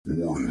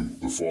Warning,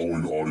 the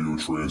following audio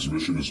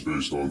transmission is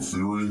based on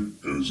theory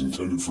and is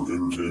intended for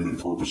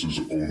entertainment purposes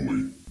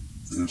only.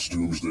 It's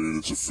Doomsday and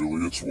its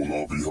affiliates will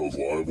not be held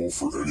liable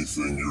for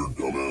anything your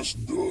dumbass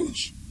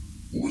does.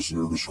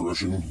 Listener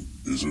discretion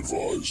is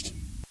advised.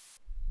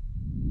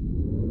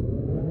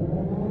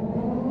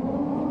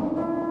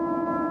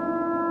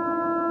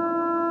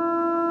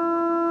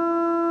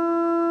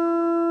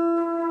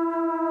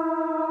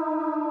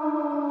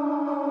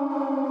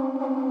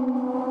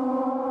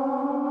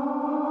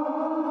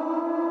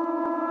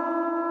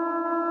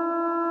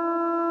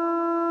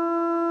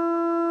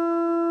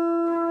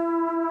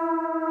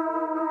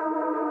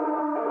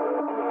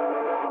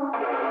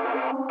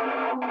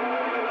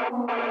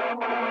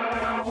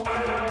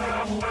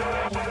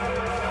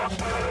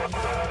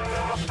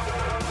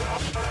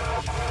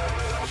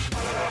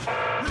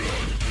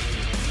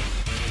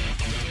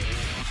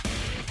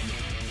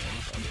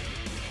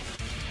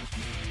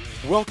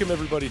 Welcome,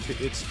 everybody,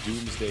 to It's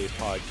Doomsday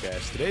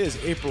Podcast. Today is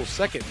April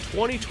 2nd,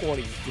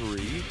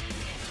 2023.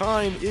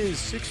 Time is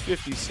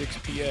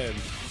 6:56 p.m.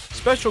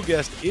 Special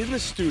guest in the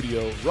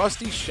studio,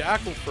 Rusty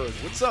Shackelford.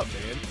 What's up,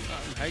 man?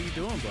 How you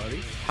doing,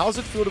 buddy? How's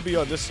it feel to be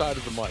on this side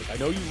of the mic? I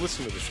know you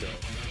listen to the show.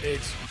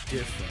 It's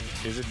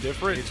different. Is it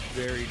different? It's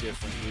very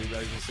different.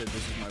 Like I said,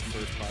 this is my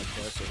first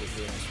podcast, so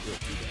hopefully I don't screw up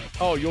too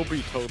bad. Oh, you'll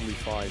be totally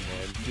fine,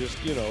 man.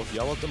 Just,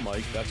 yell at the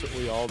mic. That's what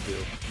we all do.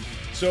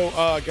 So,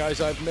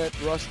 guys, I've met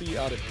Rusty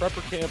out at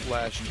Prepper Camp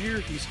last year.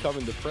 He's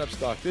coming to Prep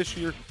Stock this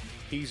year.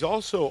 He's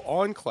also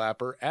on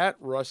Clapper at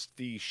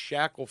Rusty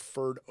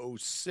Shackelford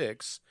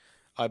 06,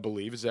 I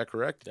believe. Is that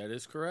correct? That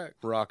is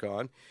correct. Rock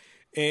on.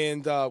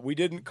 And we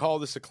didn't call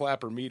this a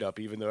Clapper meetup,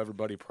 even though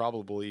everybody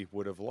probably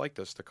would have liked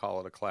us to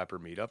call it a Clapper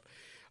meetup.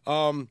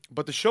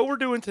 But the show we're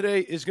doing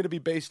today is going to be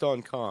based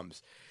on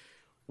comms.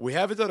 We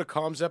haven't done a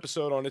comms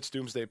episode on It's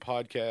Doomsday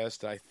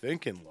Podcast, I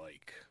think, in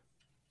like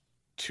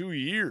 2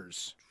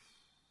 years.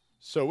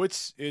 So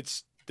it's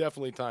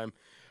definitely time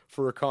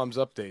for a comms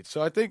update.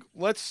 So I think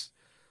let's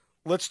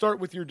start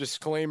with your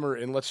disclaimer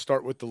and let's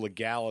start with the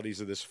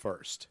legalities of this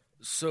first.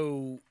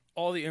 So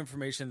all the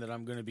information that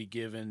I'm going to be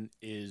given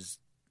is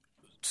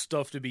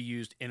stuff to be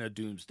used in a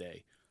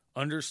doomsday.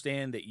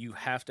 Understand that you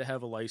have to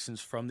have a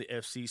license from the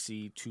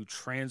FCC to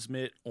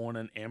transmit on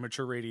an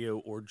amateur radio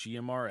or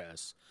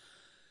GMRS.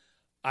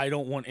 I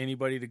don't want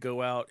anybody to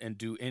go out and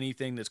do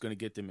anything that's going to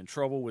get them in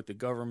trouble with the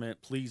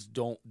government. Please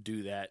don't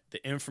do that.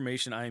 The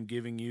information I am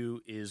giving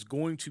you is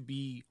going to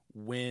be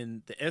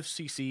when the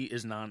FCC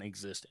is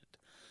non-existent.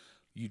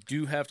 You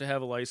do have to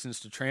have a license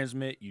to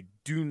transmit. You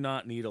do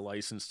not need a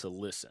license to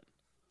listen.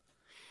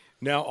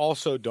 Now,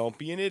 also, don't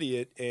be an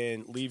idiot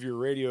and leave your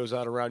radios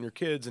out around your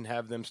kids and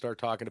have them start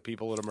talking to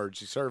people at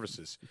emergency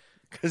services,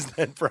 because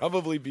that'd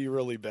probably be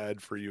really bad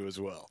for you as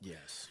well.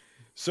 Yes.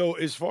 So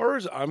as far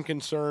as I'm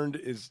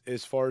concerned,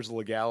 as far as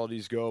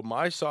legalities go,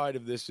 my side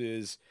of this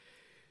is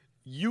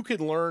you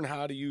could learn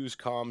how to use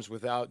comms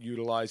without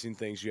utilizing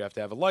things you have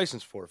to have a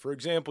license for. For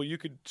example, you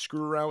could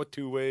screw around with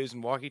two-ways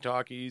and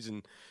walkie-talkies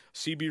and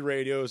CB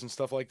radios and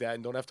stuff like that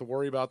and don't have to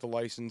worry about the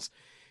license,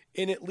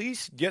 and at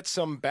least get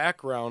some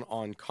background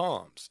on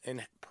comms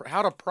and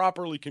how to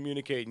properly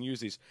communicate and use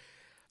these.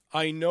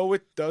 I know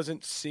it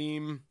doesn't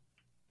seem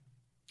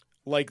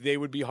like they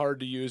would be hard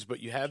to use,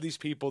 but you have these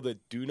people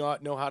that do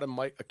not know how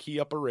to key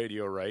up a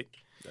radio right.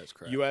 That's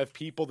correct. You have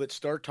people that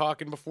start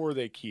talking before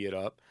they key it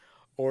up,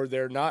 or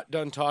they're not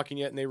done talking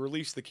yet and they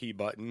release the key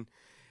button.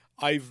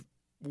 I've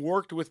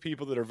worked with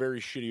people that are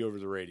very shitty over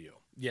the radio.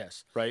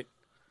 Yes. Right?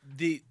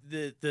 The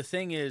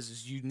thing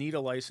is you need a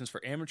license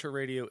for amateur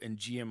radio and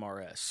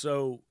GMRS.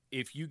 So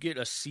if you get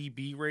a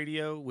CB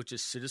radio, which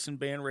is Citizen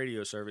Band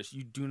Radio Service,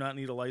 you do not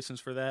need a license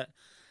for that.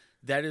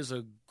 That is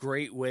a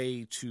great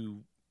way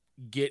to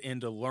get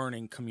into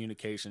learning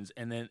communications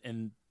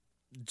and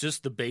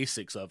just the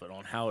basics of it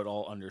on how it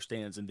all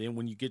understands. And then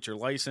when you get your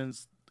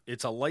license,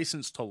 it's a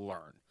license to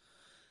learn.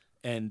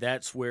 And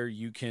that's where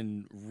you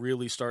can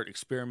really start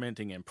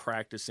experimenting and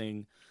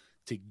practicing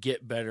to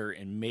get better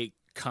and make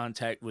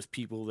contact with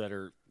people that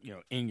are,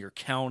 in your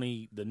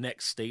county, the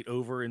next state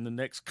over, in the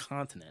next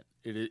continent.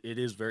 It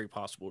is very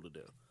possible to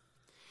do.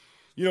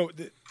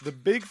 The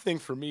big thing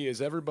for me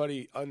is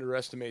everybody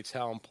underestimates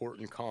how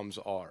important comms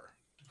are.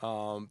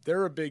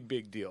 They're a big,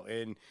 big deal.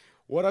 And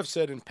what I've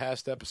said in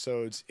past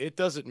episodes, it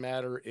doesn't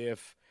matter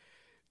if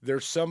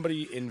there's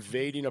somebody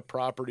invading a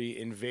property,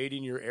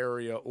 invading your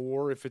area,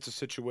 or if it's a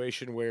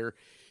situation where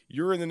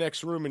you're in the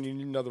next room and you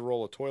need another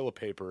roll of toilet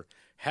paper.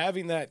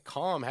 Having that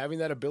comm, having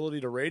that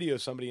ability to radio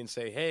somebody and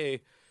say, hey,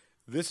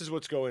 this is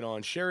what's going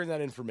on, sharing that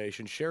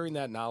information, sharing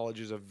that knowledge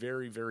is a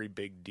very, very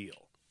big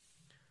deal.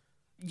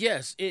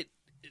 Yes,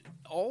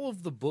 all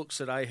of the books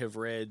that I have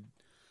read,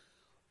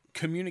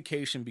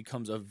 communication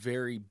becomes a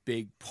very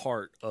big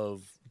part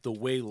of the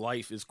way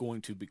life is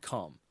going to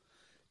become.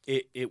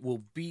 It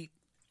will beat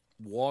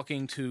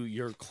walking to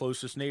your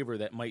closest neighbor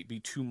that might be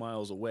 2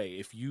 miles away.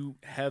 If you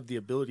have the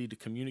ability to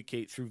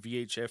communicate through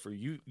VHF or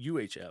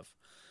UHF,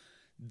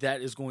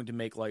 that is going to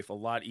make life a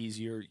lot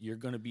easier. You're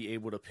going to be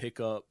able to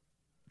pick up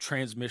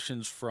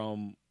transmissions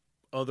from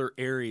other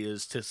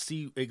areas to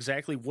see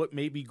exactly what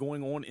may be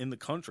going on in the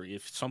country.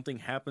 If something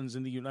happens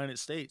in the United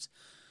States,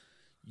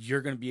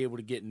 you're going to be able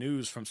to get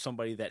news from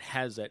somebody that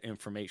has that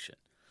information.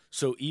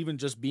 So even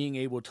just being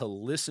able to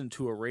listen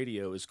to a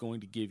radio is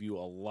going to give you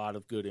a lot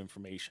of good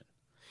information.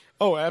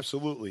 Oh,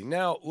 absolutely.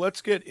 Now,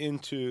 let's get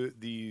into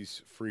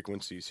these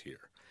frequencies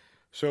here.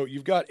 So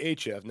you've got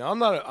HF. Now,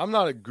 I'm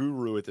not a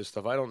guru at this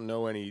stuff. I don't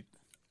know any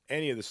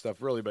of this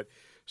stuff really, but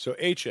so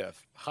HF,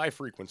 high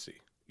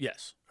frequency.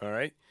 Yes. All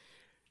right.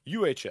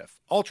 UHF,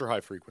 ultra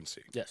high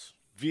frequency. Yes.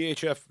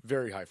 VHF,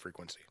 very high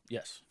frequency.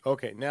 Yes.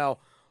 Okay. Now,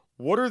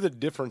 what are the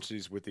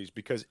differences with these?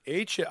 Because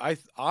I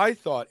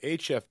thought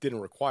HF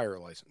didn't require a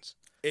license.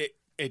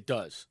 It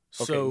does.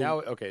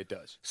 Okay, it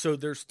does. So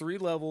there's 3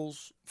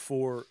 levels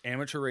for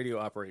amateur radio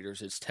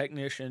operators. It's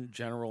technician,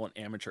 general, and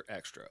amateur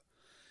extra.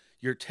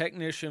 Your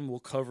technician will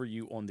cover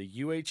you on the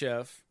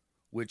UHF,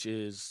 which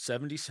is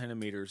 70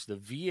 centimeters, the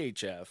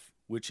VHF,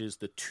 which is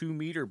the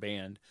 2-meter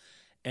band,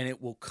 and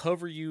it will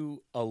cover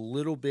you a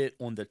little bit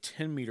on the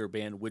 10-meter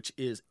band, which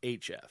is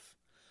HF.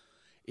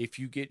 If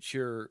you get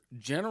your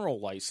general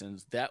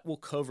license, that will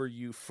cover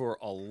you for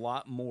a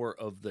lot more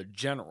of the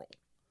general.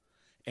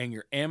 And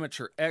your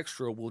amateur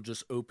extra will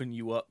just open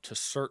you up to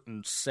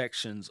certain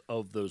sections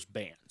of those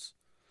bands.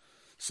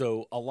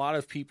 So a lot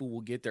of people will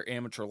get their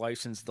amateur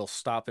license. They'll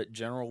stop at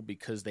general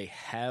because they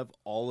have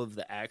all of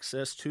the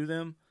access to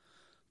them.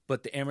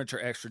 But the amateur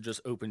extra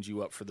just opens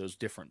you up for those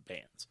different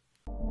bands.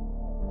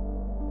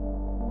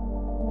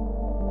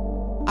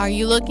 Are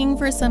you looking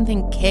for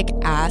something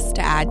kick-ass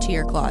to add to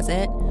your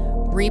closet?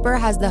 Reaper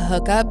has the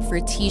hookup for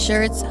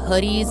t-shirts,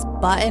 hoodies,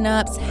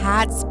 button-ups,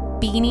 hats,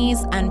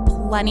 beanies, and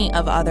plenty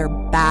of other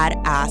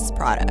badass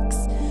products.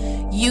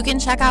 You can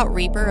check out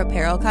Reaper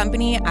Apparel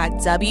Company at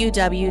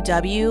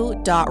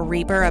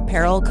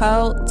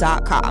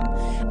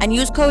www.reaperapparelco.com and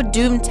use code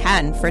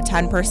DOOM10 for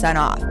 10%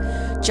 off.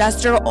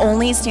 Jester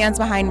only stands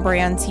behind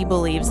brands he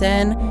believes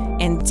in,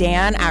 and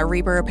Dan at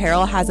Reaper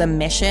Apparel has a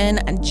mission,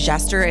 and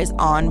Jester is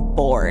on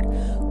board.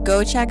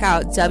 Go check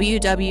out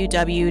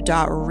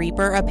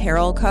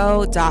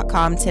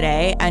www.reaperapparelco.com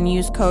today and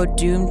use code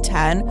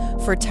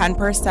DOOM10 for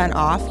 10%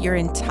 off your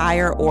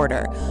entire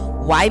order.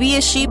 Why be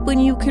a sheep when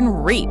you can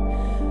reap?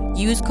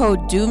 Use code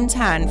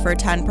DOOM10 for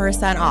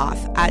 10% off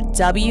at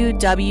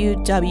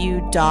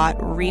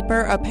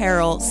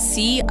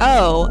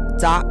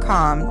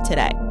www.reaperapparelco.com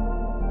today.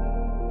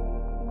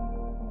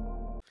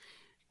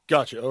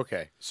 Gotcha.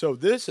 Okay. So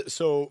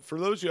for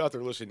those of you out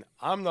there listening,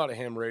 I'm not a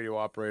ham radio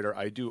operator.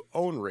 I do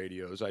own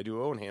radios. I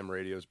do own ham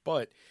radios,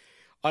 but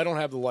I don't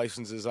have the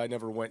licenses. I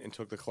never went and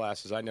took the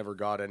classes. I never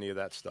got any of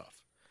that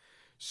stuff.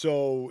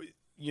 So,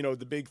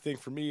 the big thing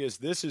for me is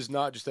this is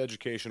not just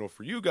educational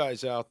for you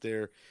guys out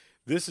there.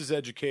 This is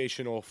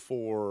educational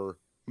for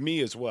me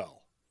as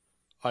well,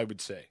 I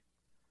would say.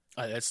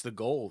 That's the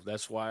goal.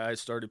 That's why I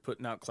started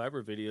putting out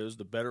Clapper videos.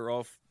 The better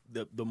off,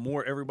 the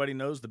more everybody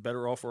knows, the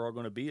better off we're all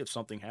going to be if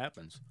something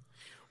happens.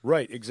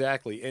 Right,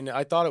 exactly. And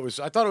I thought it was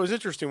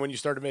interesting when you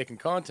started making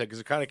content because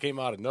it kind of came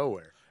out of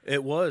nowhere.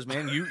 It was,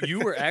 man. You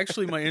were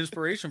actually my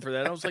inspiration for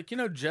that. I was like,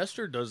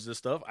 Jester does this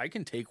stuff. I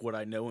can take what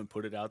I know and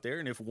put it out there.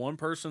 And if one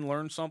person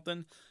learns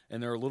something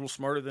and they're a little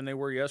smarter than they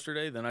were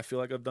yesterday, then I feel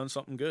like I've done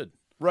something good.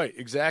 Right,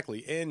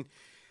 exactly. And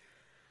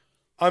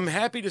I'm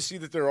happy to see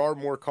that there are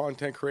more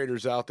content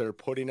creators out there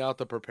putting out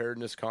the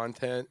preparedness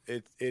content.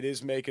 It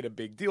is making a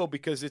big deal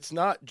because it's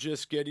not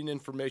just getting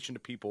information to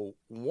people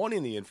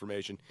wanting the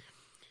information.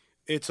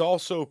 It's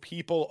also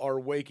people are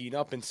waking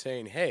up and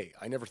saying, hey,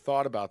 I never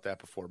thought about that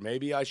before.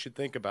 Maybe I should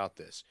think about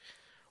this.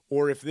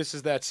 Or if this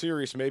is that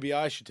serious, maybe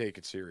I should take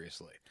it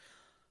seriously.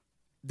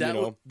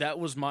 That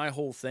was my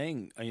whole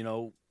thing.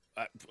 A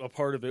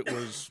part of it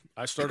was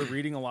I started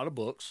reading a lot of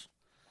books.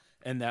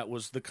 And that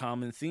was the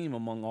common theme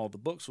among all the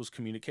books was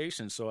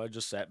communication. So I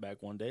just sat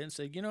back one day and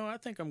said, I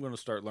think I'm going to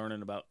start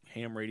learning about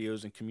ham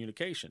radios and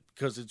communication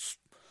because it's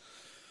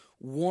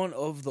one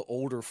of the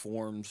older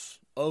forms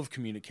of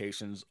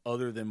communications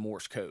other than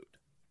Morse code,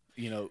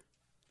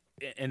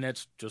 and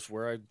that's just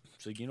where I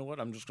said,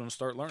 I'm just going to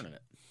start learning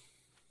it.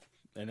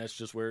 And that's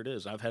just where it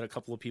is. I've had a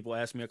couple of people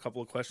ask me a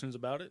couple of questions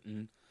about it,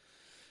 and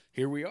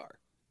here we are.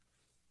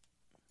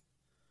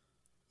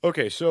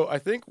 Okay, so I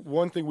think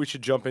one thing we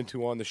should jump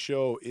into on the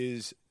show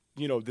is,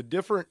 the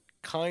different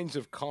kinds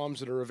of comms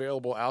that are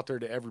available out there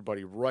to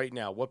everybody right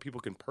now, what people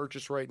can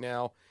purchase right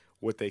now,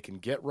 what they can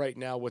get right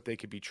now, what they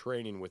could be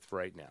training with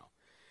right now.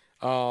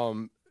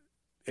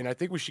 And I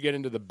think we should get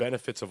into the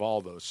benefits of all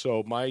those.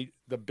 So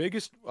the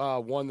biggest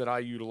one that I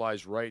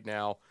utilize right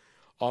now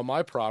on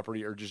my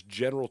property are just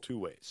general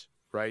two-ways,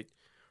 right?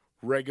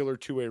 Regular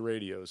two-way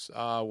radios.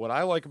 What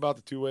I like about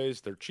the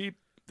two-ways, they're cheap.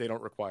 They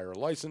don't require a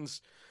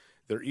license.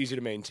 They're easy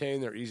to maintain.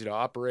 They're easy to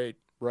operate,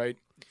 right?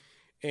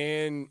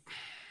 And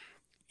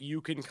you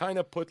can kind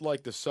of put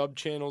like the sub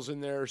channels in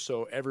there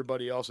so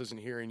everybody else isn't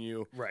hearing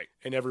you, right?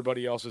 And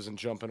everybody else isn't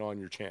jumping on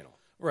your channel,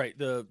 right?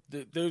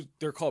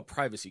 They're called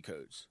privacy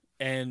codes,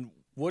 and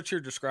what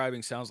you're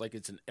describing sounds like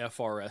it's an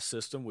FRS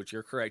system, which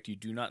you're correct. You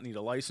do not need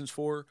a license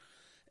for,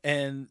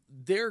 and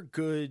they're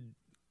good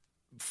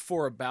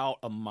for about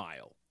a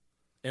mile,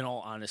 in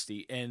all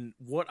honesty. And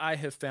what I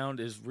have found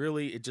is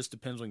really it just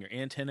depends on your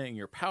antenna, and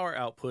your power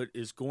output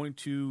is going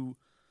to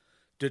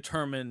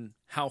determine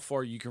how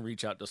far you can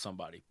reach out to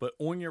somebody. But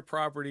on your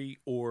property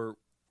or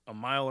a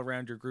mile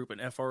around your group, an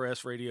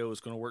FRS radio is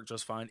going to work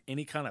just fine.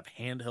 Any kind of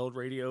handheld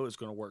radio is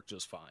going to work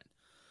just fine.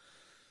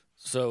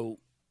 So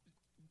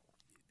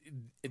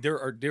there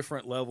are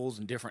different levels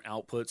and different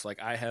outputs.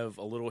 Like I have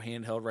a little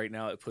handheld right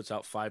now. It puts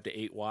out 5 to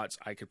 8 watts.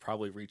 I could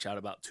probably reach out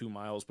about 2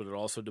 miles, but it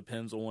also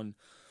depends on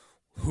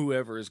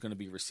whoever is going to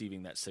be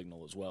receiving that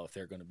signal as well, if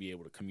they're going to be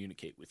able to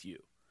communicate with you.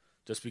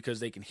 Just because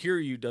they can hear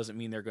you doesn't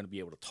mean they're going to be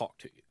able to talk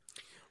to you.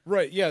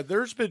 Right, yeah,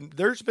 there's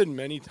been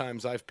many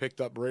times I've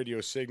picked up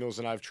radio signals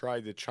and I've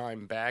tried to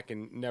chime back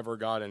and never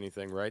got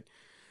anything, right?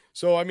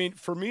 So, I mean,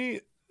 for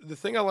me, the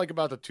thing I like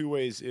about the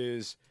two-ways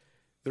is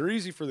they're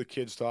easy for the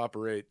kids to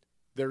operate.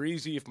 They're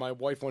easy if my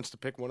wife wants to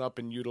pick one up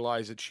and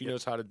utilize it. She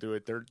knows how to do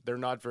it. They're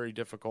not very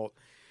difficult.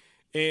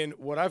 And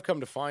what I've come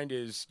to find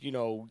is, you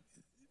know,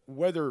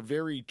 whether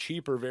very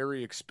cheap or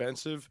very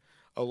expensive,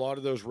 a lot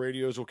of those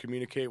radios will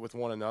communicate with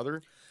one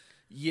another.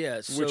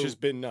 Yeah, so, which has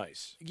been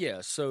nice.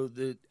 Yeah, so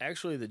the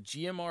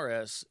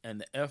GMRS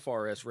and the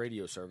FRS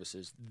radio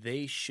services,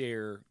 they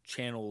share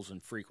channels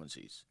and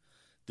frequencies.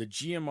 The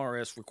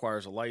GMRS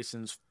requires a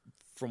license.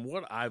 From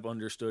what I've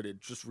understood, it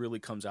just really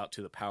comes out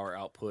to the power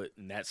output,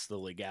 and that's the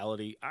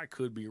legality. I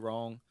could be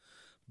wrong,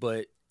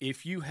 but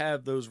if you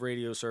have those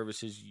radio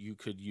services, you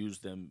could use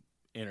them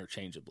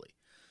interchangeably.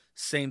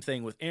 Same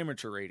thing with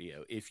amateur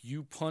radio. If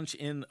you punch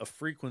in a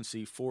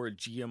frequency for a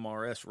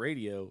GMRS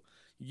radio,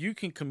 you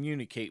can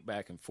communicate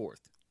back and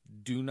forth.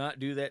 Do not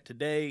do that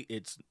today.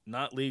 It's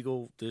not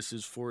legal. This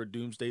is for a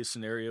doomsday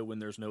scenario when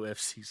there's no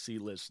FCC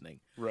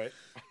listening. Right.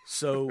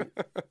 So,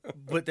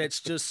 but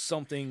that's just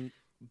something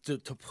to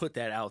put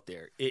that out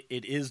there.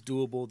 It is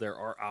doable. There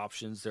are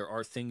options. There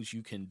are things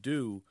you can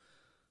do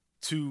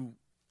to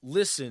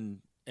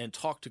listen and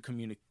talk to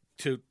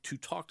to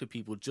talk to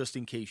people just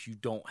in case you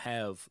don't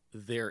have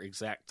their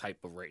exact type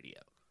of radio.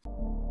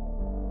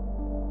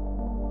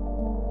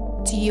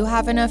 Do you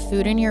have enough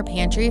food in your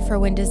pantry for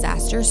when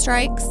disaster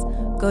strikes?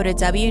 Go to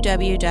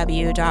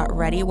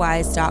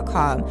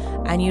www.readywise.com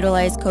and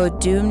utilize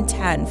code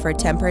DOOM10 for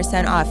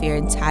 10% off your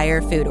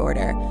entire food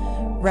order.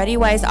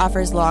 ReadyWise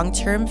offers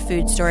long-term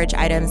food storage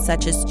items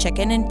such as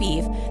chicken and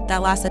beef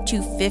that last up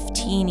to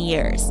 15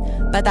 years.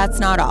 But that's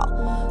not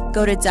all.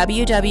 Go to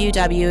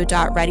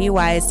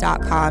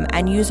www.readywise.com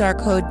and use our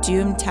code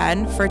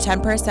DOOM10 for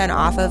 10%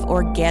 off of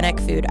organic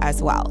food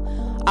as well.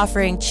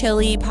 Offering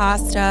chili,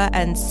 pasta,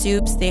 and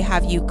soups, they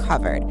have you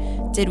covered.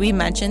 Did we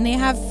mention they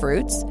have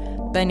fruits?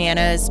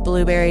 Bananas,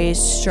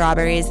 blueberries,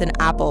 strawberries, and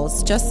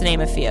apples, just to name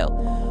a few.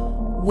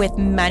 With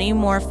many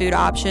more food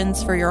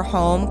options for your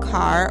home,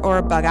 car,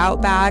 or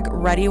bug-out bag,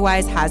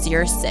 ReadyWise has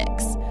your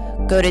six.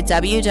 Go to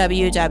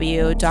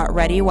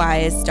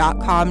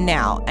www.readywise.com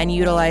now and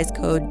utilize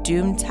code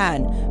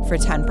DOOM10 for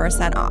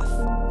 10% off.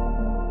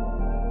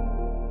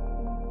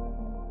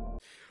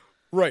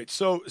 Right,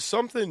 so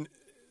something...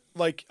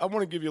 Like, I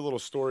want to give you a little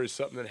story of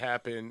something that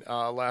happened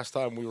last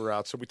time we were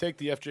out. So we take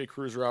the FJ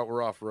Cruiser out.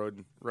 We're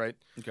off-roading, right?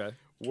 Okay.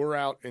 We're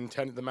out in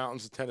the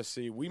mountains of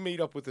Tennessee. We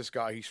meet up with this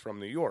guy. He's from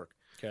New York.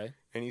 Okay.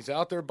 And he's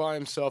out there by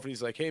himself, and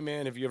he's like, hey,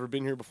 man, have you ever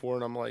been here before?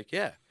 And I'm like,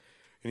 yeah.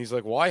 And he's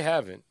like, well, I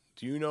haven't.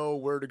 Do you know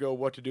where to go,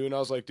 what to do? And I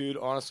was like, dude,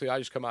 honestly, I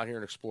just come out here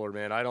and explore,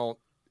 man. I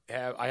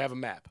have a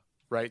map,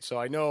 right? So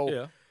I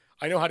know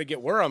how to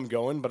get where I'm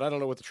going, but I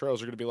don't know what the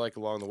trails are going to be like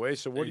along the way.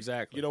 So what do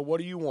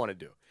you want to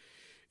do?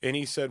 And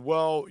he said,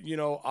 well, you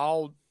know,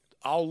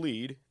 I'll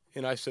lead.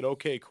 And I said,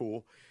 okay,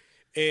 cool.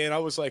 And I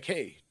was like,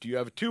 hey, do you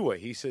have a two-way?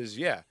 He says,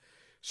 yeah.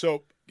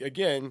 So,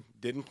 again,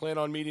 didn't plan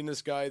on meeting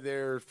this guy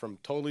there from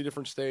totally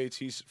different states.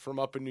 He's from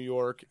up in New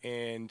York.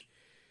 And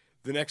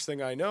the next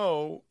thing I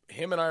know,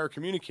 him and I are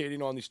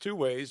communicating on these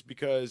two-ways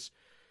because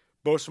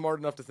both smart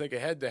enough to think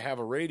ahead to have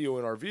a radio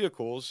in our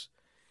vehicles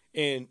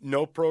and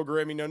no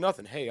programming, no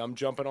nothing. Hey, I'm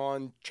jumping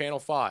on Channel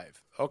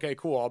 5. Okay,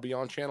 cool. I'll be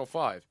on Channel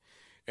 5.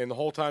 And the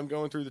whole time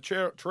going through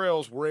the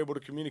trails, we're able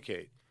to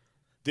communicate.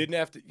 Didn't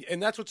have to,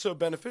 and that's what's so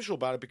beneficial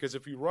about it, because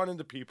if you run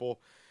into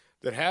people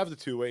that have the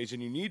two ways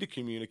and you need to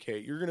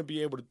communicate, you're going to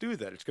be able to do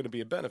that. It's going to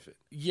be a benefit.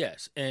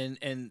 Yes,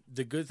 and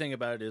the good thing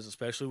about it is,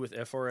 especially with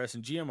FRS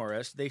and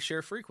GMRS, they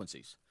share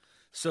frequencies.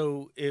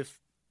 So if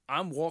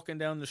I'm walking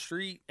down the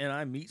street and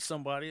I meet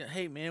somebody,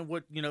 hey, man,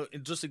 what, you know,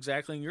 just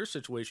exactly in your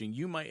situation,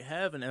 you might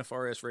have an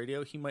FRS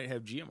radio, he might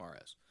have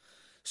GMRS.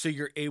 So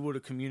you're able to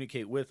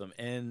communicate with them.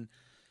 And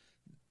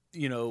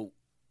you know,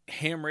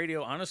 ham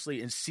radio,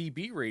 honestly, and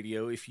CB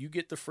radio, if you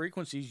get the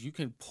frequencies, you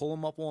can pull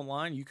them up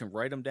online, you can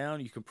write them down,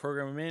 you can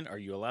program them in. Are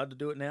you allowed to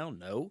do it now?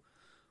 No.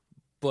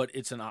 But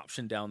it's an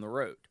option down the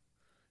road.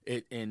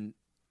 And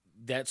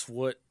that's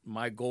what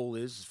my goal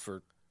is,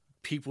 for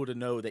people to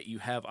know that you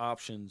have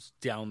options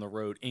down the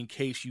road in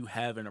case you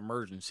have an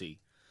emergency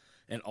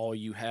and all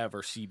you have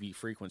are CB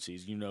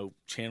frequencies. You know,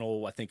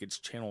 I think it's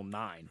channel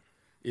 9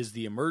 is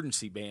the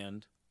emergency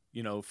band,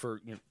 you know,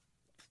 for, you know,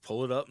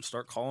 pull it up and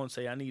start calling and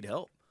say, I need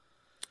help.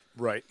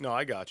 Right. No,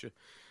 I got you.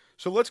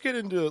 So let's get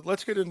into the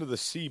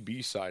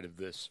CB side of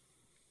this.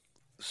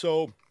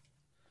 So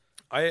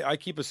I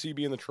keep a CB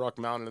in the truck,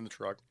 mounted in the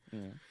truck,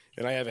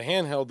 and I have a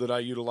handheld that I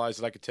utilize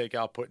that I could take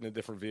out, put in a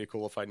different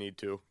vehicle if I need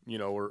to,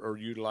 or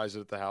utilize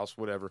it at the house,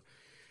 whatever.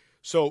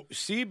 So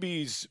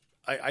CBs,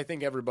 I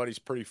think everybody's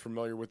pretty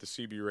familiar with the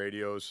CB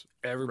radios.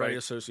 Everybody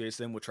associates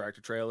them with tractor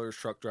trailers,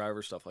 truck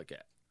drivers, stuff like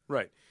that.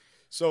 Right.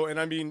 So,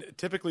 and I mean,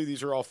 typically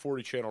these are all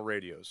 40-channel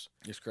radios.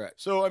 That's correct.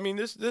 So, I mean,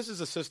 this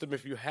is a system.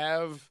 If you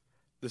have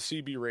the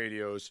CB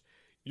radios,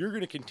 you're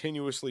going to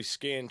continuously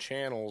scan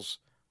channels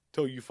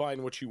till you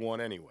find what you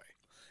want anyway.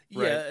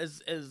 Right?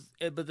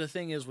 Yeah, but the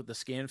thing is with the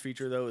scan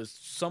feature though is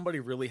somebody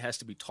really has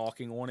to be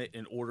talking on it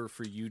in order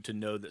for you to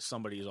know that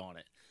somebody's on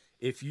it.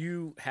 If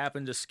you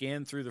happen to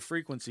scan through the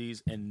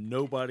frequencies and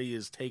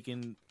nobody's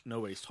talking,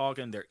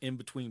 they're in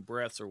between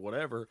breaths or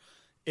whatever,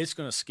 it's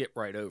going to skip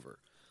right over.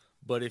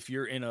 But if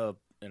you're in an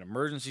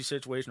emergency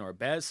situation or a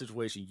bad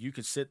situation, you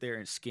can sit there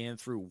and scan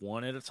through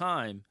one at a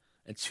time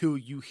until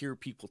you hear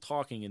people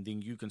talking, and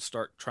then you can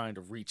start trying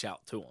to reach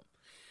out to them.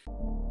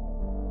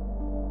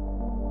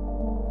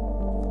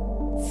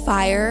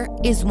 Fire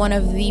is one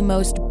of the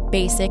most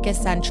basic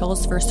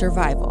essentials for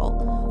survival.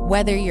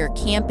 Whether you're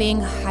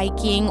camping,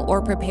 hiking,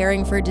 or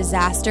preparing for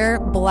disaster,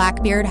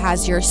 Blackbeard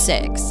has your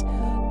six.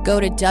 Go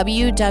to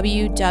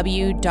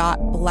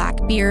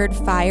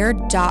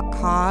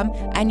www.blackbeardfire.com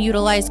and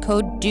utilize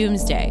code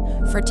Doomsday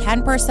for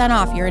 10%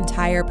 off your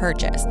entire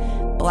purchase.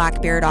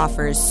 Blackbeard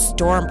offers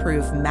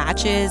stormproof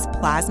matches,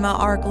 plasma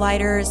arc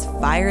lighters,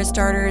 fire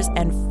starters,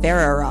 and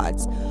ferro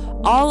rods,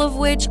 all of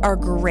which are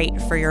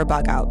great for your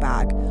bug out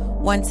bag.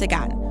 Once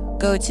again,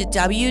 go to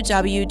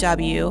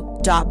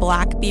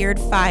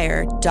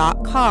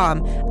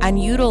www.blackbeardfire.com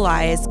and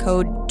utilize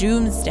code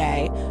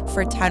Doomsday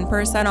for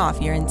 10%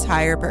 off your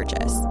entire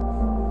purchase.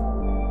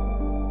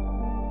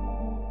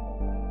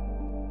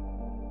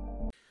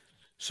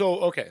 So,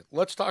 okay,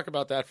 let's talk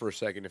about that for a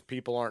second. If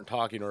people aren't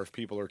talking or if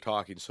people are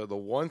talking. So the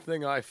one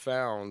thing I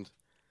found,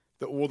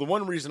 the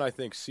one reason I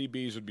think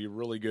CBs would be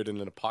really good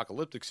in an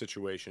apocalyptic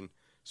situation,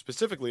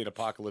 specifically an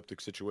apocalyptic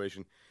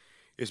situation,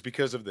 is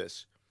because of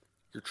this.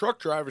 Your truck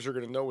drivers are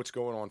going to know what's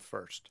going on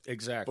first.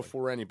 Exactly.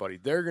 Before anybody.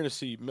 They're going to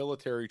see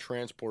military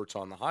transports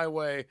on the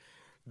highway.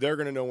 They're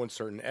going to know when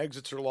certain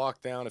exits are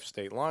locked down, if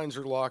state lines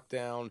are locked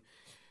down.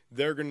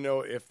 They're going to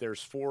know if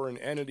there's foreign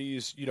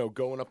entities,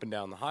 going up and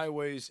down the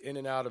highways, in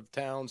and out of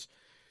towns.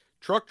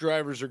 Truck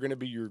drivers are going to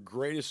be your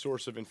greatest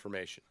source of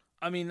information.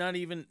 I mean, not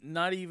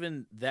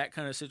even that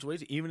kind of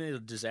situation. Even in a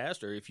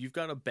disaster, if you've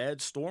got a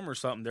bad storm or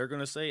something, they're going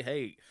to say,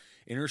 hey,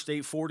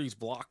 Interstate 40's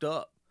blocked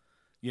up.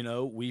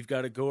 We've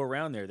got to go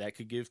around there. That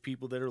could give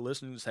people that are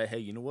listening to say, hey,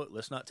 you know what?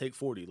 Let's not take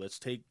 40. Let's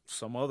take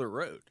some other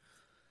road.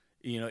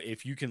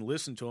 If you can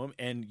listen to them.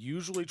 And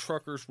usually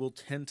truckers will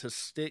tend to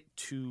stick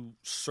to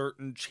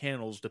certain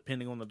channels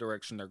depending on the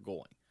direction they're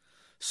going.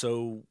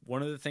 So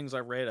one of the things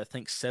I read, I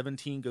think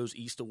 17 goes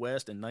east to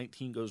west and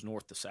 19 goes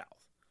north to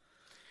south.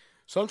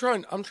 So I'm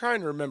trying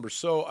to remember.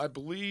 So I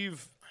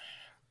believe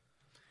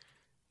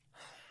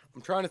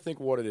I'm trying to think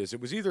what it is.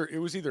 It was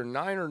either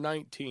 9 or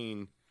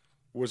 19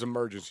 was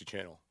emergency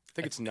channel. I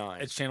think it's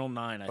 9. It's channel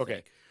 9, I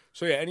think.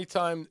 So yeah,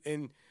 anytime,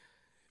 and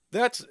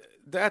that's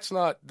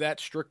not that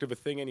strict of a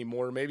thing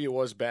anymore. Maybe it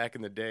was back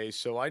in the day.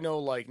 So I know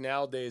like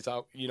nowadays,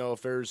 if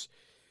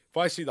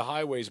I see the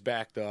highways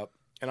backed up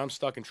and I'm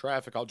stuck in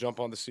traffic, I'll jump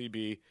on the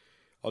CB,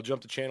 I'll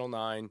jump to channel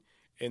 9,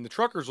 and the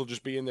truckers will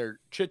just be in there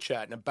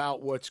chit-chatting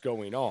about what's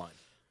going on.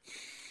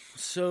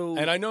 So,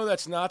 and I know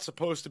that's not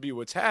supposed to be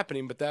what's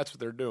happening, but that's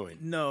what they're doing.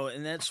 No,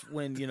 and that's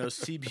when,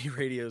 CB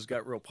radios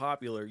got real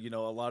popular. A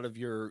lot of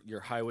your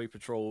highway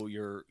patrol,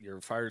 your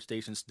fire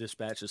stations,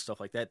 dispatches,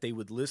 stuff like that, they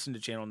would listen to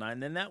Channel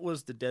 9, and that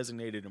was the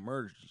designated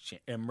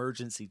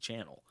emergency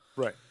channel.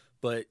 Right.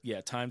 But,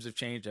 yeah, times have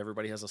changed.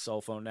 Everybody has a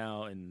cell phone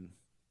now, and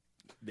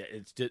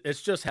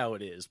it's just how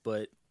it is.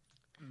 But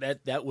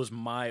that was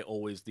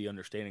always the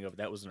understanding of it.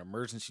 That was an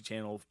emergency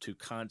channel to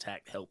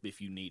contact help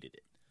if you needed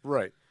it.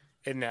 Right.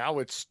 And now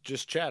it's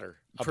just chatter.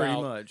 Pretty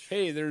much.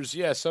 Hey, there's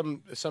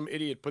some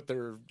idiot put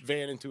their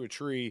van into a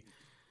tree,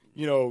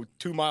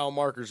 2-mile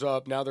markers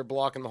up. Now they're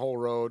blocking the whole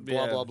road.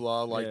 Blah blah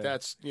blah. Like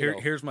that's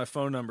here's my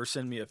phone number.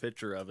 Send me a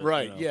picture of it.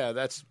 Right. Yeah,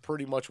 that's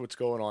pretty much what's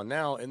going on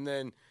now. And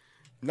then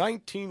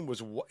 19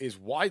 is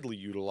widely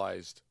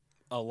utilized.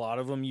 A lot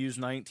of them use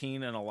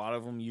 19, and a lot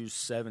of them use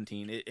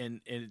 17. And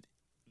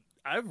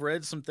I've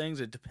read some things.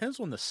 It depends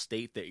on the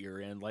state that you're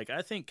in. Like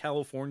I think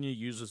California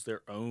uses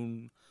their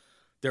own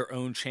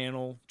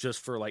channel just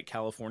for like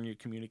California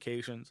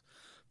communications.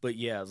 But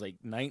yeah, it's like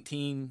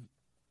 19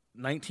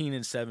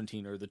 and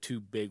 17 are the two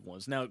big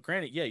ones. Now,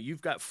 granted, yeah,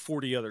 you've got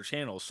 40 other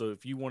channels. So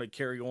if you want to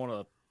carry on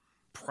a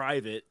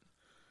private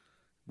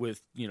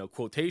with,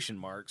 quotation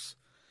marks,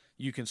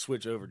 you can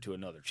switch over to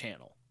another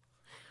channel.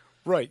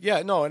 Right.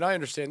 Yeah, no, and I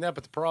understand that.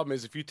 But the problem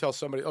is if you tell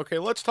somebody, okay,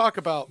 let's talk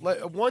about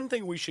one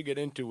thing we should get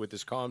into with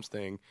this comms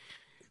thing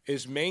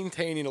is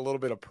maintaining a little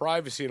bit of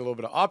privacy and a little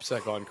bit of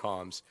OPSEC on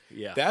comms.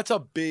 Yeah. That's a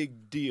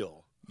big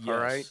deal. Yes. All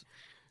right.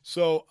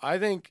 So I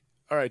think,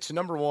 all right, so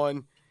number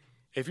one,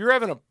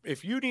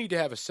 if you need to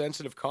have a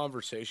sensitive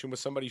conversation with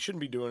somebody, you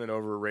shouldn't be doing it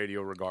over a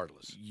radio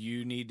regardless.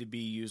 You need to be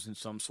using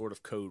some sort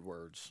of code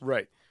words.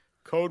 Right.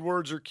 Code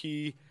words are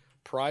key.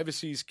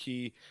 Privacy is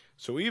key.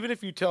 So even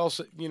if you tell,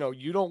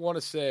 you don't want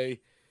to say,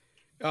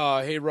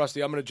 hey,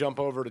 Rusty, I'm going to jump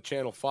over to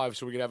Channel 5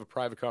 so we can have a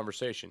private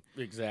conversation.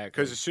 Exactly.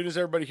 Because as soon as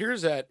everybody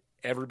hears that,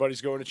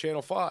 everybody's going to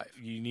Channel 5.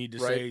 You need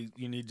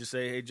to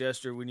say, hey,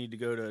 Jester, we need to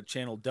go to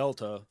Channel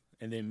Delta,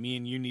 and then me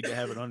and you need to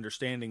have an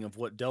understanding of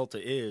what Delta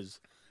is,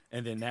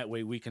 and then that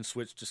way we can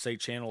switch to, say,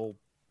 Channel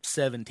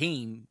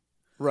 17.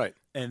 Right.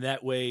 And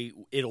that way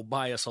it'll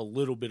buy us a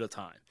little bit of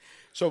time.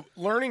 So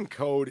learning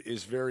code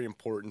is very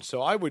important.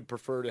 So I would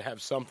prefer to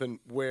have something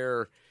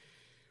where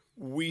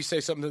we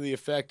say something to the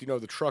effect,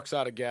 the truck's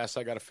out of gas,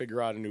 I got to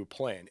figure out a new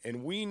plan.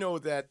 And we know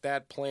that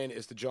that plan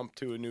is to jump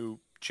to a new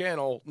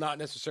channel, not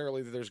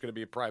necessarily that there's going to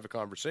be a private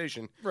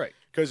conversation. Right.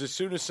 Because as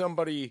soon as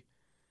somebody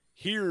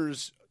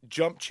hears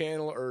jump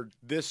channel or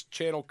this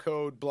channel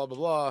code, blah, blah,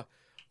 blah,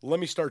 let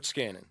me start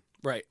scanning.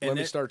 Right. Let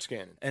me start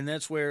scanning. And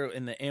that's where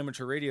in the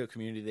amateur radio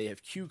community they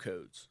have Q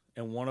codes.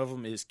 And one of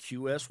them is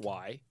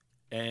QSY.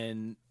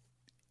 And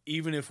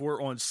even if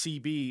we're on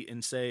CB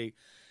and say,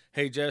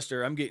 hey,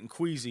 Jester, I'm getting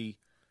queasy,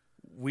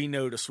 we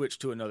know to switch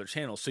to another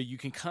channel. So you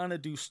can kind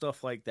of do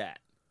stuff like that.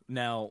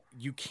 Now,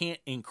 you can't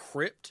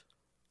encrypt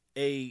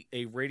a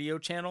radio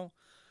channel.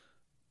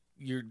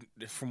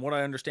 From what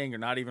I understand, you're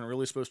not even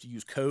really supposed to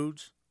use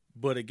codes.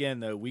 But again,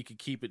 though, we could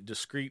keep it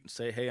discreet and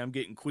say, hey, I'm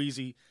getting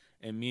queasy,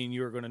 and me and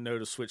you are going to know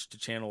to switch to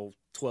channel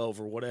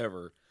 12 or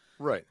whatever.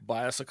 Right.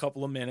 Buy us a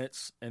couple of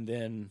minutes, and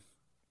then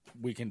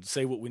we can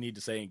say what we need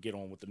to say and get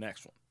on with the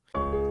next one.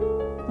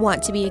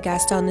 Want to be a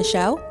guest on the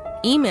show?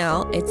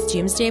 Email it's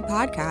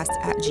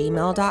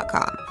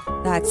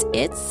doomsdaypodcast@gmail.com. That's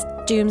it's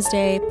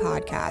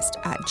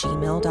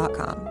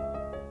doomsdaypodcast@gmail.com.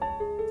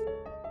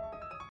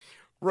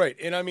 Right.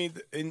 And I mean,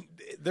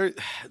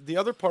 the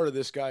other part of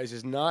this, guys,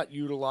 is not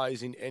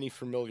utilizing any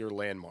familiar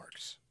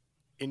landmarks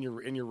in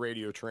your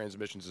radio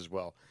transmissions as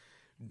well.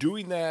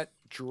 Doing that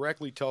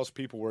directly tells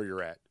people where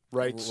you're at.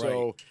 Right.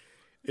 So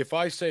if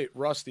I say,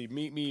 Rusty,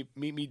 meet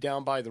me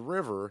down by the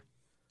river,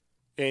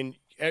 and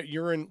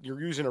you're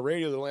using a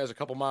radio that only has a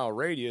couple mile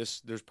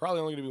radius, there's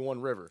probably only going to be one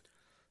river.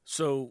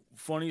 So,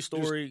 funny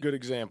story. Just good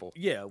example.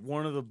 Yeah,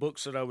 one of the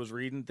books that I was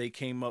reading, they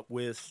came up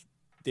with,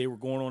 they were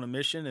going on a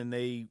mission, and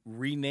they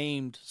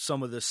renamed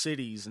some of the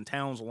cities and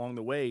towns along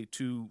the way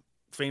to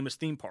famous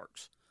theme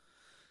parks.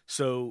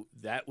 So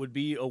that would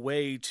be a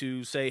way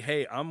to say,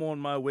 hey, I'm on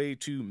my way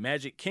to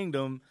Magic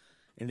Kingdom,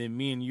 and then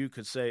me and you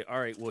could say, all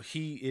right, well,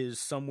 he is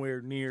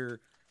somewhere near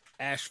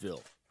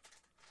Asheville.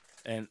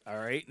 And all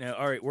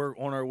right, we're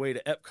on our way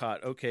to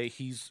Epcot. Okay,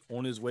 he's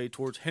on his way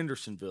towards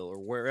Hendersonville or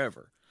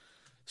wherever.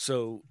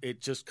 So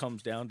it just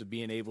comes down to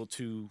being able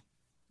to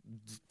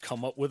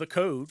come up with a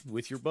code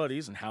with your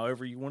buddies and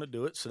however you want to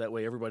do it, so that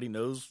way everybody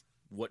knows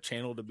what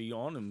channel to be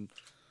on and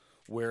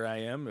where I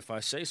am if I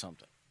say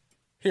something.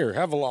 Here,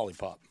 have a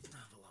lollipop.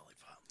 Have a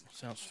lollipop.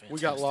 Sounds fantastic. We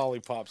got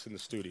lollipops in the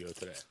studio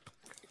today.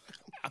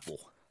 Apple.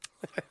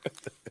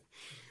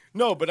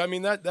 No, but I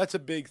mean, that's a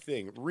big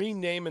thing.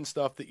 Renaming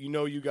stuff that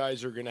you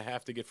guys are going to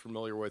have to get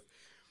familiar with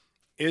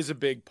is a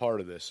big part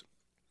of this.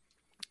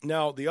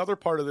 Now, the other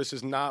part of this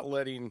is not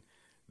letting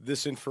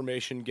this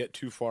information get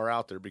too far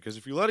out there, because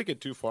if you let it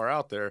get too far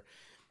out there,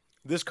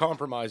 this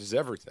compromises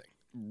everything.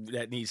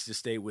 That needs to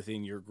stay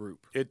within your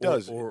group. It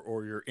does.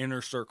 Or your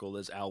inner circle,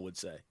 as Al would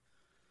say.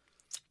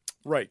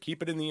 Right.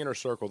 Keep it in the inner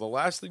circle. The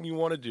last thing you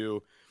want to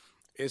do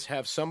is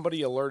have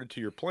somebody alerted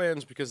to your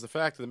plans, because the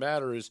fact of the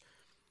matter is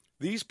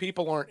these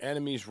people aren't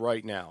enemies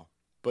right now,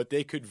 but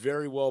they could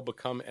very well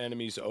become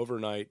enemies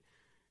overnight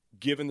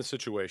given the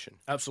situation.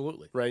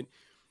 Absolutely. Right?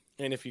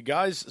 And if you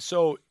guys,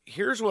 so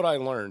here's what I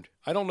learned.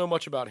 I don't know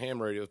much about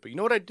ham radios, but you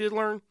know what I did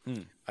learn?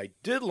 I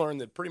did learn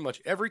that pretty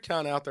much every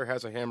town out there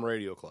has a ham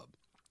radio club.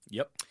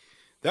 Yep.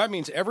 That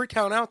means every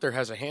town out there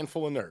has a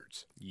handful of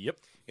nerds. Yep.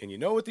 And you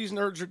know what these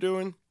nerds are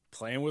doing?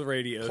 Playing with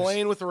radios.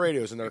 Playing with the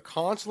radios, and they're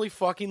constantly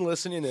fucking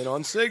listening in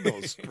on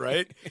signals,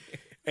 right?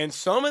 And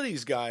some of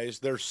these guys,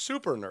 they're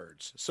super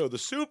nerds. So the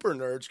super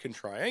nerds can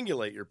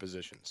triangulate your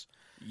positions.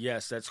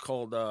 Yes, that's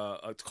called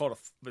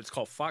it's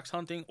called fox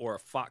hunting, or a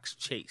fox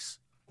chase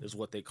is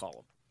what they call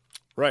them.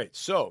 Right.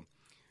 So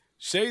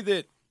say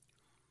that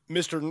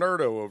Mr.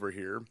 Nerdo over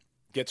here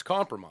gets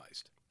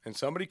compromised, and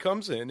somebody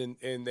comes in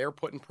and they're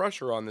putting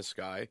pressure on this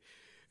guy,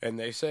 and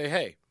they say,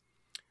 hey,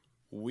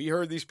 we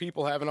heard these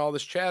people having all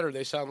this chatter.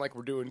 They sound like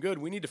we're doing good.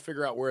 We need to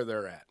figure out where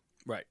they're at.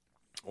 Right.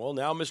 Well,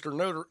 now Mr.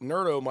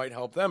 Nerdo might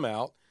help them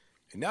out,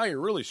 and now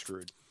you're really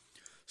screwed.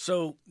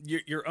 So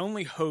your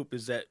only hope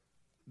is that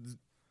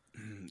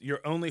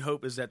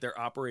they're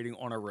operating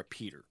on a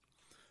repeater,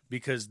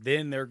 because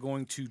then they're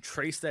going to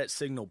trace that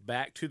signal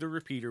back to the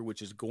repeater,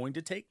 which is going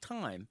to take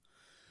time.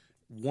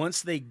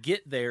 Once they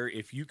get there,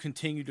 if you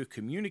continue to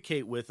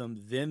communicate with them,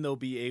 then they'll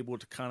be able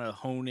to kind of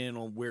hone in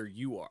on where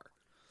you are.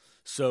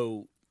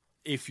 So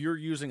if you're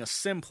using a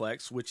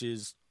simplex, which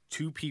is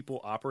two people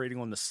operating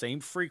on the same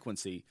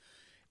frequency,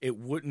 it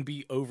wouldn't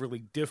be overly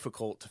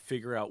difficult to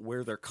figure out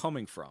where they're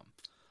coming from.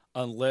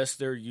 unless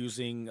they're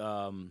using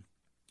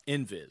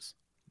NVIS,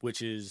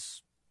 which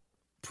is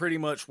pretty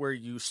much where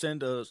you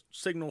send a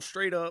signal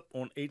straight up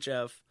on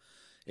HF,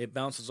 it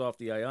bounces off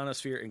the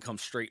ionosphere and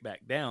comes straight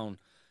back down.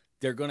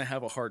 They're going to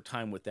have a hard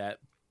time with that,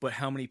 but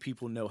how many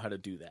people know how to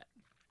do that?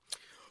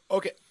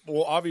 Okay,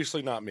 well,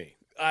 obviously not me.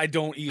 I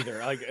don't either.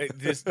 Like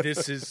this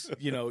is,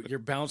 you're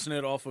bouncing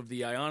it off of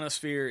the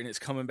ionosphere and it's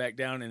coming back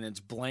down and it's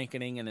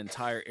blanketing an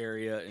entire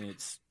area, and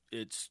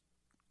it's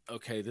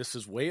okay, this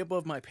is way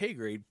above my pay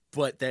grade,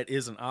 but that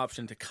is an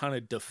option to kind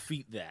of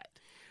defeat that.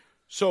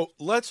 So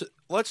let's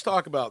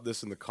talk about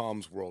this in the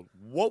comms world.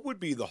 What would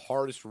be the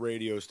hardest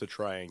radios to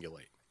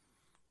triangulate?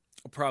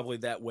 Probably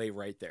that way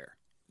right there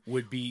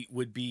would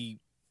be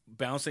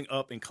bouncing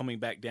up and coming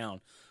back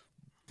down.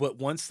 But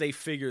once they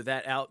figure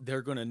that out,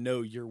 they're going to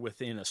know you're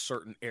within a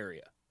certain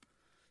area.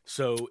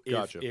 So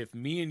if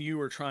me and you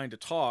are trying to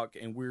talk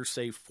and we're,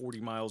 say,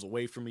 40 miles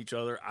away from each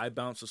other, I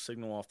bounce a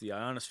signal off the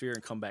ionosphere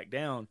and come back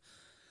down,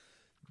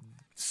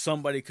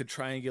 somebody could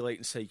triangulate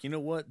and say, you know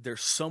what, they're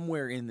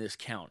somewhere in this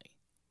county.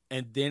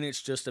 And then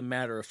it's just a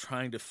matter of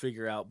trying to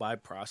figure out by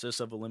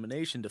process of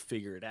elimination to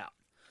figure it out.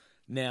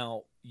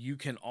 Now, you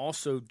can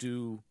also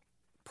do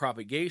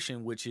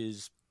propagation, which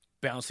is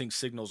bouncing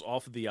signals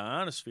off of the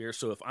ionosphere.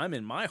 So if I'm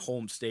in my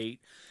home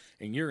state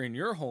and you're in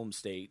your home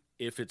state,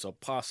 if it's a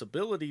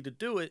possibility to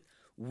do it,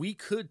 we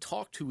could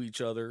talk to each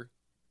other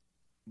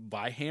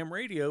by ham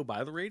radio,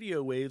 by the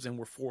radio waves, and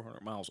we're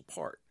 400 miles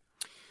apart.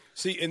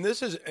 See, and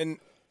this is, and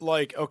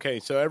like, okay,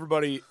 so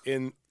everybody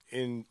in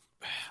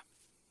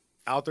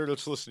out there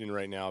that's listening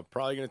right now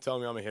probably going to tell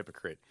me I'm a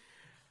hypocrite.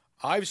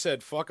 I've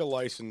said fuck a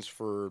license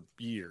for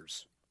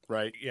years,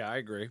 right? Yeah, I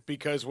agree.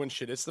 Because when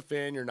shit hits the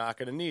fan, you're not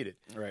going to need it.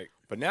 Right.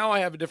 But now I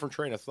have a different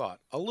train of thought,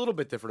 a little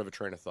bit different of a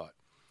train of thought.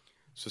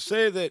 So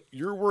say that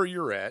you're where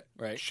you're at,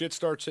 right? Shit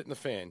starts hitting the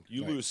fan.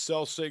 You lose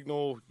cell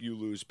signal, you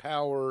lose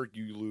power,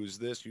 you lose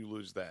this, you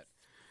lose that.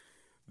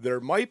 There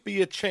might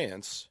be a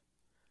chance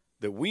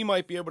that we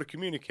might be able to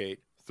communicate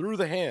through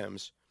the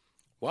hams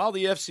while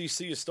the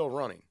FCC is still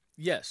running.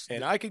 Yes.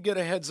 And I could get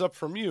a heads up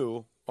from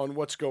you on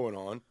what's going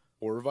on,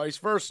 or vice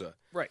versa.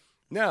 Right.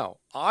 Now,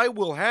 I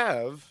will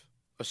have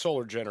a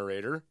solar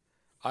generator.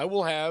 I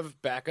will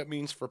have backup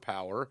means for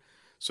power.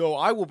 So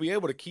I will be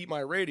able to keep my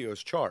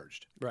radios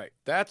charged. Right.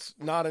 That's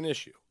not an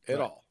issue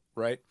at all,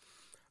 right?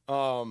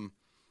 So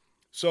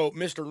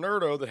Mr.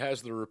 Nerdo that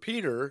has the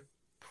repeater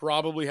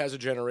probably has a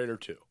generator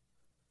too.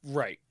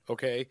 Right.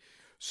 Okay?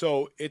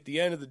 So at the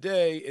end of the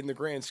day, in the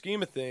grand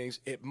scheme of things,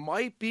 it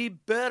might be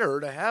better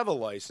to have a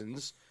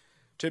license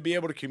to be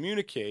able to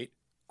communicate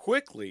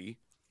quickly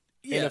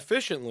and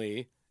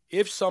efficiently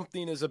if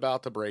something is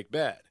about to break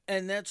bad.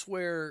 And that's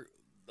where,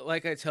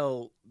 like I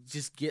tell,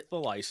 just get the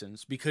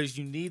license, because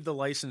you need the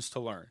license to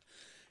learn.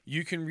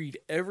 You can read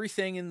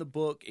everything in the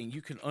book and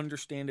you can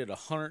understand it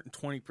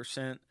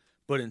 120%,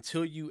 but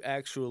until you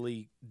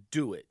actually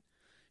do it,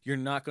 you're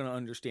not going to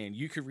understand.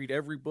 You could read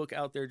every book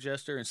out there,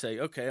 Jester, and say,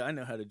 okay, I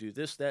know how to do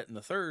this, that, and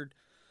the third.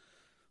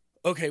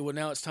 Okay, well,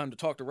 now it's time to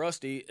talk to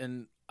Rusty,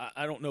 and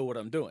I don't know what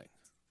I'm doing.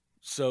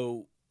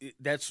 So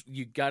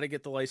you got to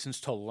get the license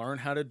to learn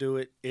how to do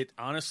it.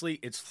 Honestly,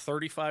 it's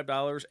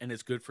 $35 and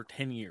it's good for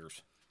 10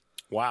 years.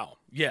 Wow.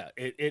 Yeah,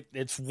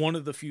 it's one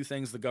of the few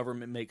things the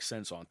government makes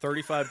sense on.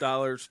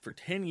 $35 for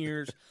 10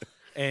 years,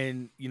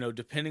 and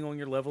depending on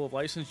your level of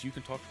license, you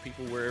can talk to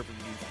people wherever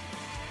you want.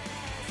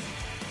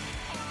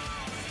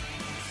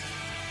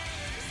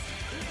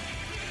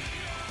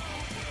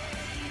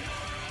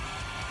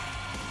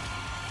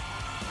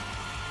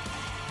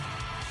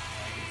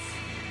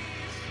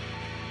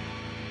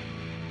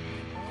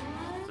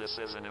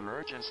 This is an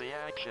emergency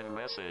action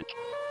message.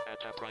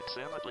 At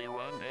approximately 1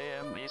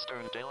 a.m.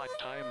 Eastern Daylight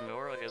Time,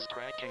 NORAD is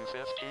tracking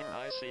 15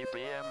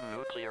 ICBM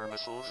nuclear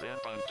missiles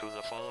inbound to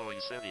the following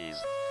cities: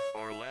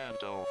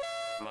 Orlando,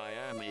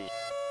 Miami,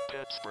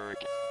 Pittsburgh,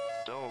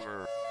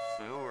 Dover,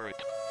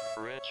 Newark,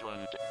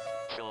 Richland,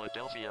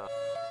 Philadelphia,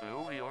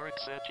 New York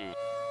City,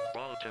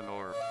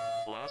 Baltimore,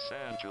 Los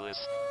Angeles,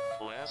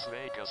 Las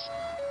Vegas,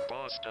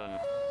 Boston,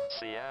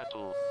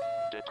 Seattle,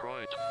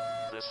 Detroit.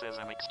 This is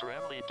an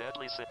extremely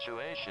deadly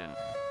situation.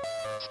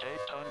 Stay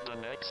tuned.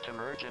 The next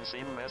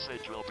emergency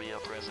message will be a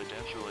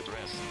presidential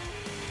address.